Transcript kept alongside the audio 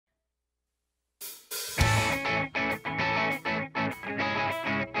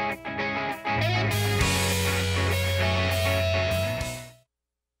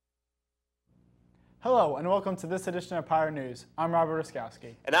Hello and welcome to this edition of Pirate News. I'm Robert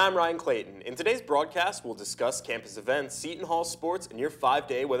Ruszkowski. And I'm Ryan Clayton. In today's broadcast, we'll discuss campus events, Seton Hall sports, and your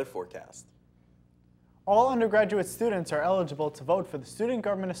 5-day weather forecast. All undergraduate students are eligible to vote for the Student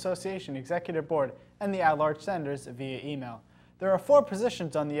Government Association Executive Board and the at-large senators via email. There are 4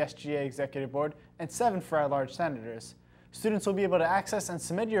 positions on the SGA Executive Board and 7 for at-large senators. Students will be able to access and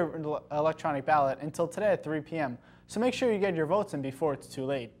submit your electronic ballot until today at 3 p.m., so make sure you get your votes in before it's too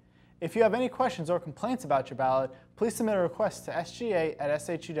late. If you have any questions or complaints about your ballot, please submit a request to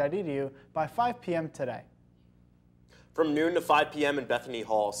sga@shu.edu by 5 p.m. today. From noon to 5 p.m. in Bethany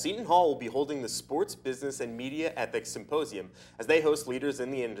Hall, Seton Hall will be holding the Sports, Business, and Media Ethics Symposium as they host leaders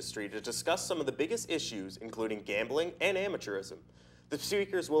in the industry to discuss some of the biggest issues, including gambling and amateurism. The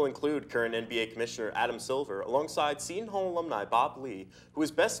speakers will include current NBA Commissioner Adam Silver alongside Seton Hall alumni Bob Lee, who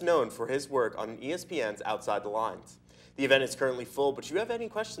is best known for his work on ESPN's Outside the Lines. The event is currently full, but if you have any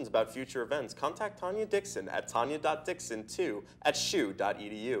questions about future events, contact Tanya Dixon at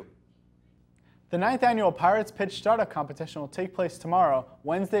tanya.dixon2@shu.edu. The 9th annual Pirates Pitch Startup Competition will take place tomorrow,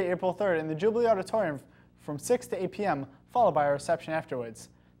 Wednesday, April 3rd, in the Jubilee Auditorium from 6 to 8 p.m., followed by a reception afterwards.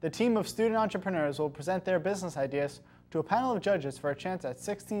 The team of student entrepreneurs will present their business ideas to a panel of judges for a chance at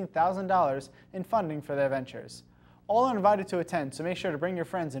 $16,000 in funding for their ventures. All are invited to attend, so make sure to bring your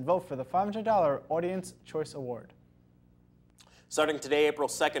friends and vote for the $500 Audience Choice Award. Starting today, April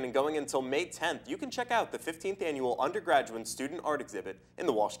 2nd, and going until May 10th, you can check out the 15th Annual Undergraduate Student Art Exhibit in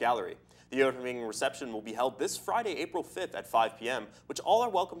the Walsh Gallery. The opening reception will be held this Friday, April 5th at 5 p.m., which all are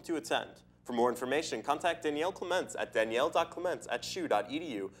welcome to attend. For more information, contact Danielle Clements at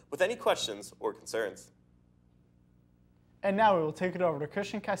danielle.clements@shu.edu with any questions or concerns. And now we will take it over to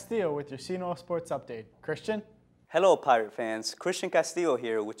Cristian Castillo with your Seton Hall Sports Update. Cristian? Hello, Pirate fans. Cristian Castillo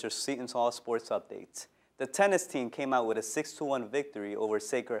here with your Seton Hall Sports Update. The tennis team came out with a 6-1 victory over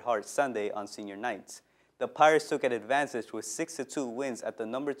Sacred Heart Sunday on senior night. The Pirates took an advantage with 6-2 wins at the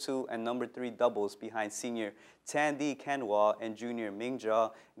number 2 and number 3 doubles behind senior Tandy Canwa and junior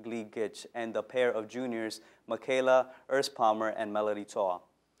Mingja Gligich and the pair of juniors Michaela Erspalmer and Melody Taw.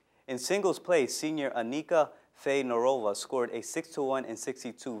 In singles play, senior Anika Faye Norova scored a 6-1 and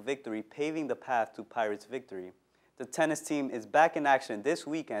 6-2 victory, paving the path to Pirates' victory. The tennis team is back in action this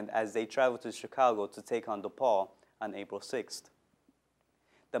weekend as they travel to Chicago to take on DePaul on April 6th.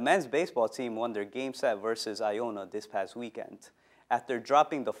 The men's baseball team won their game set versus Iona this past weekend. After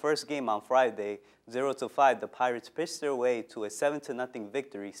dropping the first game on Friday, 0-5, the Pirates pitched their way to a 7-0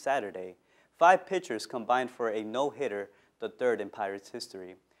 victory Saturday. 5 pitchers combined for a no-hitter, the third in Pirates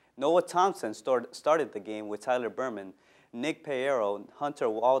history. Noah Thompson started the game with Tyler Berman, Nick Pereiro, Hunter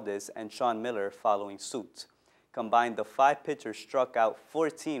Waldis, and Sean Miller following suit. Combined, the 5 pitchers struck out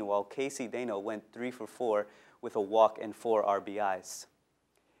 14, while Casey Dano went 3 for 4 with a walk and 4 RBIs.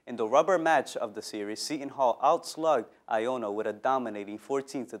 In the rubber match of the series, Seton Hall outslugged Iona with a dominating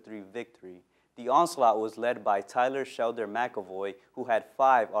 14-3 victory. The onslaught was led by Tyler Shelder McAvoy, who had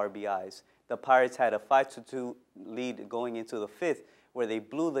 5 RBIs. The Pirates had a 5-2 lead going into the 5th, where they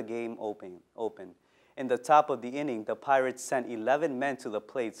blew the game open. In the top of the inning, the Pirates sent 11 men to the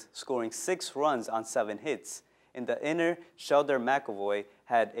plates, scoring 6 runs on 7 hits. In the inner, Shelder McAvoy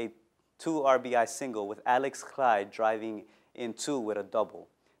had a 2 RBI single with Alex Clyde driving in 2 with a double.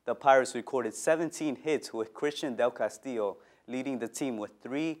 The Pirates recorded 17 hits with Cristian Del Castillo leading the team with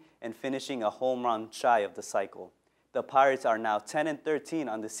 3 and finishing a home run shy of the cycle. The Pirates are now 10-13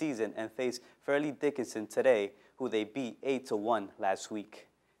 on the season and face Fairleigh Dickinson today, who they beat 8-1 last week.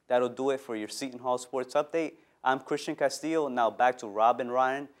 That'll do it for your Seton Hall Sports Update. I'm Cristian Castillo. Now back to Rob and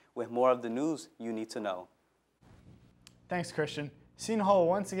Ryan with more of the news you need to know. Thanks, Cristian. Seton Hall will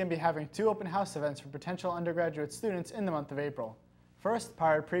once again be having 2 open house events for potential undergraduate students in the month of April. First,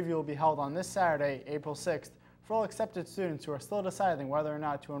 Pirate Preview will be held on this Saturday, April 6th, for all accepted students who are still deciding whether or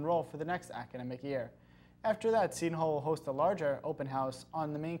not to enroll for the next academic year. After that, Seton Hall will host a larger open house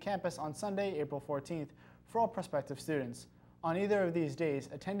on the main campus on Sunday, April 14th, for all prospective students. On either of these days,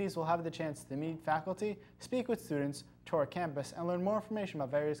 attendees will have the chance to meet faculty, speak with students, tour campus, and learn more information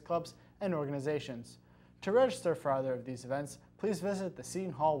about various clubs and organizations. To register for either of these events, please visit the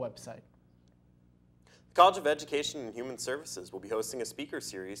Seton Hall website. The College of Education and Human Services will be hosting a speaker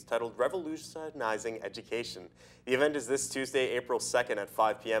series titled Revolutionizing Education. The event is this Tuesday, April 2nd at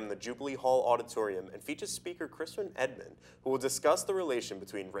 5 p.m. in the Jubilee Hall Auditorium and features speaker Cristian Edmond, who will discuss the relation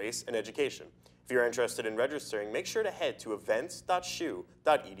between race and education. If you're interested in registering, make sure to head to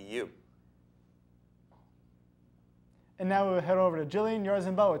events.shu.edu. And now we will head over to Jillian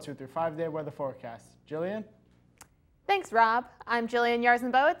Yarznbowicz with your 5-day weather forecast. Jillian? Thanks, Rob. I'm Jillian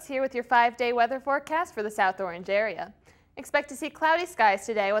Yarznbowicz here with your 5-day weather forecast for the South Orange area. expect to see cloudy skies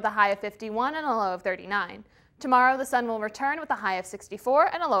today with a high of 51 and a low of 39. Tomorrow, the sun will return with a high of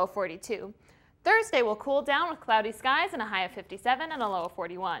 64 and a low of 42. Thursday will cool down with cloudy skies and a high of 57 and a low of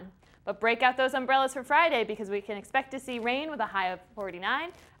 41. But break out those umbrellas for Friday because we can expect to see rain with a high of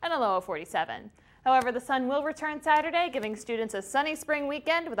 49 and a low of 47. However, the sun will return Saturday, giving students a sunny spring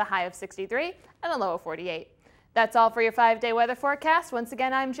weekend with a high of 63 and a low of 48. That's all for your 5-day weather forecast. Once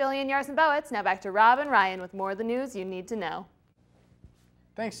again, I'm Jillian Yarznbowicz. Now back to Rob and Ryan with more of the news you need to know.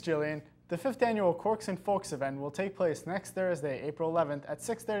 Thanks, Jillian. The 5th annual Corks and Folks event will take place next Thursday, April 11th at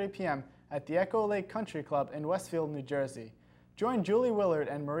 6:30 p.m. at the Echo Lake Country Club in Westfield, New Jersey. Join Julie Willard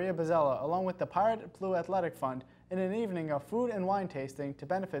and Maria Bozzella along with the Pirate Blue Athletic Fund in an evening of food and wine tasting to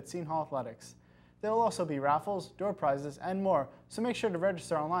benefit Seton Hall Athletics. There will also be raffles, door prizes, and more, so make sure to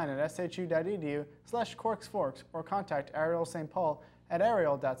register online at shu.edu/corksforks or contact Ariel St. Paul at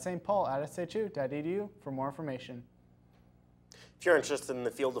ariel.stpaul@shu.edu for more information. If you're interested in the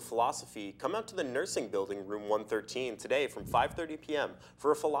field of philosophy, come out to the Nursing Building, room 113, today from 5:30 p.m.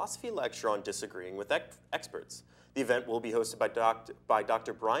 for a philosophy lecture on disagreeing with experts. The event will be hosted by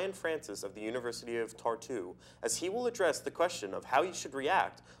Dr. Brian Francis of the University of Tartu, as he will address the question of how you should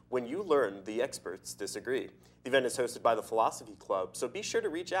react when you learn the experts disagree. The event is hosted by the Philosophy Club, so be sure to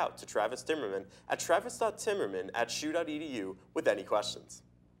reach out to Travis Timmerman at travis.timmerman@shu.edu with any questions.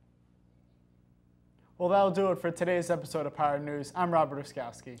 Well, that'll do it for today's episode of Pirate News. I'm Robert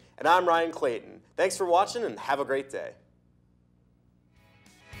Ruszkowski. And I'm Ryan Clayton. Thanks for watching and have a great day.